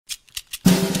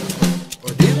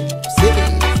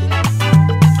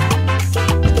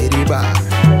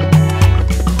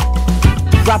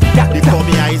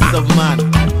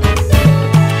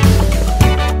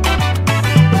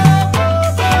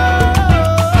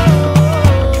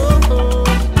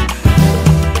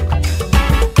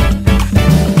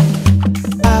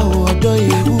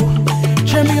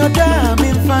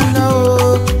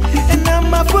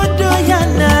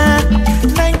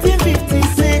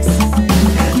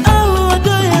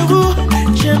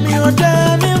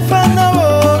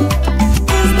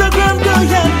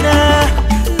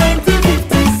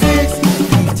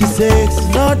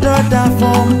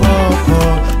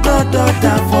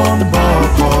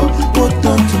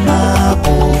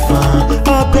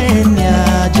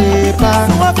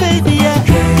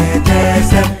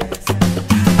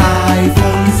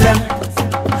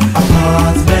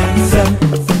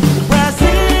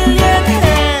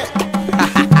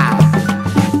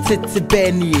tete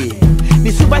Benny.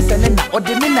 Nisuba Sanena or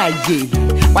the Mina ye.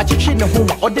 Watching the home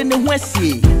or the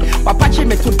Wessie. Papache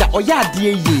me to the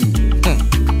Oyadi ye.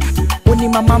 Only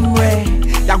my mamre.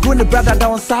 Ya grown the brother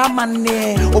down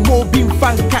Samane. Or more being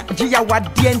fanka. Gia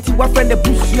what the anti wa friend the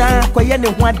Bushia.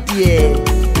 Koyane what dear.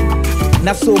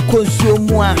 Na so consume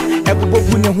moi.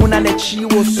 Everybody ne huna ne chi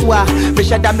wo soa.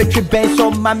 Besha da metri ben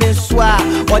so mame soa.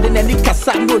 Or the nani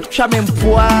kasa no chamen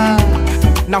poa.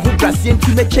 Na hu brasien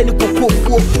ti me cheni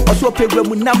kokofo. Oso pegre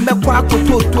mu na me kwa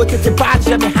kototo tete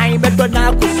bache me han me do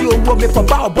na akosi owo me for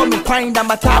ba obo me kwan na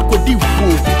mata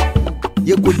akodifu.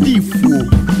 Ye godifu.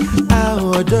 I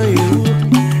order you.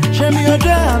 Show me your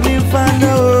damn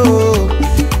infano.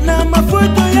 Na my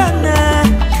photo yana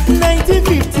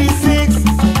 1956.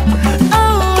 I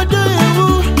order you.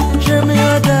 Show me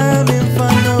your damn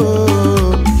infano.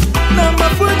 Na my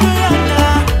photo yana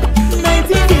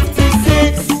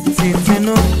 1956.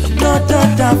 Titino, not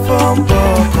that from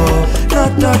Boko,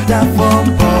 not that from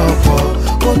Boko.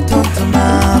 Go talk to my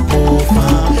papa.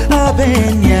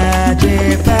 Abenya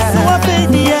Jepa. So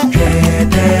Abenya.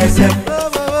 Ayesem.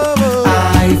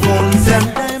 iPhones them.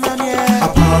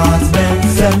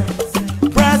 Apartments them.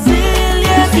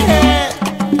 Brazilian.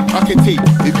 Okay,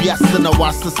 if you ask the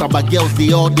wasses about girls,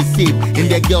 they all the same. In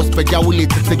their girls, Pejawuli,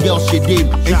 it's a girl she did.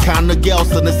 In kind of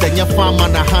girls, and the senior farm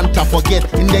and a hunter forget.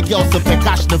 In the girls, the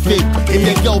cash the vape. In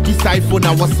the girl, beside phone,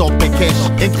 I was up cash.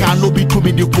 In can be to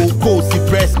me the go, see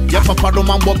press. Yeah, papa, no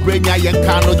man, what brain, I ain't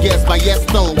kind of guess. But yes,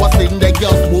 still, what's in the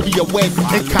girls, movie away.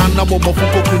 In can no more for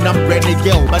cooking, I'm brand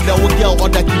girl. But the old girl, or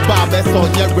the kiba, best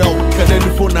on your rail. Can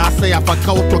the phone, I say, if I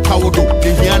count to Kawodo. The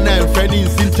Yana and Freddy in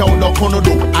Sintown or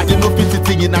Konodo. I didn't know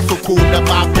visiting in a so cool, the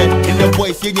Bape. In the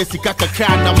voice, you see, Kaka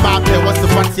Kran, and Bape. What's the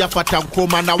fancy of a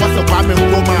Tamkoma? Now, what's a Kwame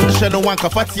Roma? Shadow one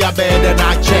Kafatia bed, and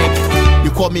I check.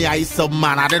 You call me Ayesem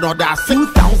man, I don't know that.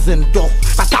 2,000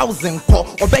 1,000 call.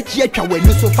 Or bet you when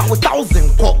you so far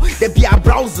 1,000 call. They be a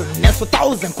browsing, next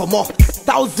 1,000 come off.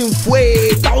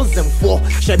 1,004.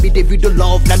 Show me the video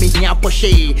love, na me here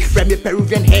poche. Bring me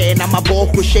Peruvian hair, na my ball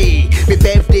crochet. Me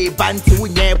birthday bantu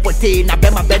unye pote. Na be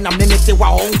my ben na me say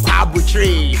wa on pabu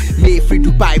tree. Me free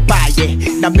to buy ye.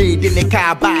 Na me in the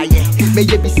car buy ye. Me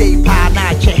ye be say pa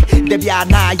na che. They be a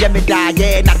na ye me die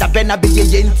ye. Na da ben na be ye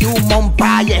into mom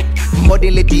pa ye.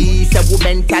 Modernity, say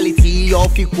mentality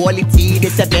of equality. They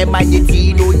say them my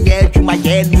yeti no near to my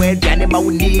end where the animal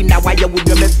will need. Now why you would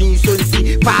me feel so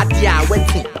see party I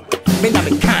went in. Me na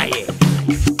me kind.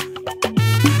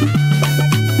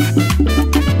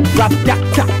 Rap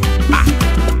doctor,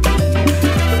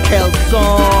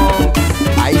 Songz,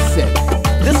 Ayesem.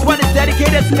 This one is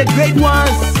dedicated to the great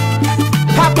ones.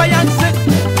 Papa Yansen,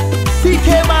 CK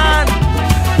Man,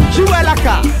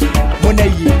 Juelaka,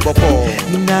 Moneyi Boko.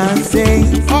 Nancy,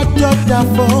 Otoda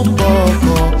from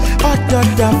Boko,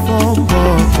 Otoda from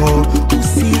Boko. You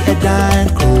see a dime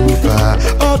cooper,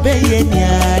 obey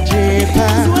ya Jepa.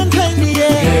 So one time,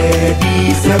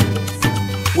 yeah,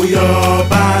 we all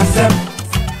pass them.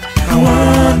 I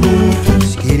want to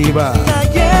skitty bar.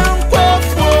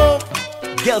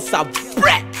 Girls are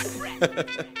breath.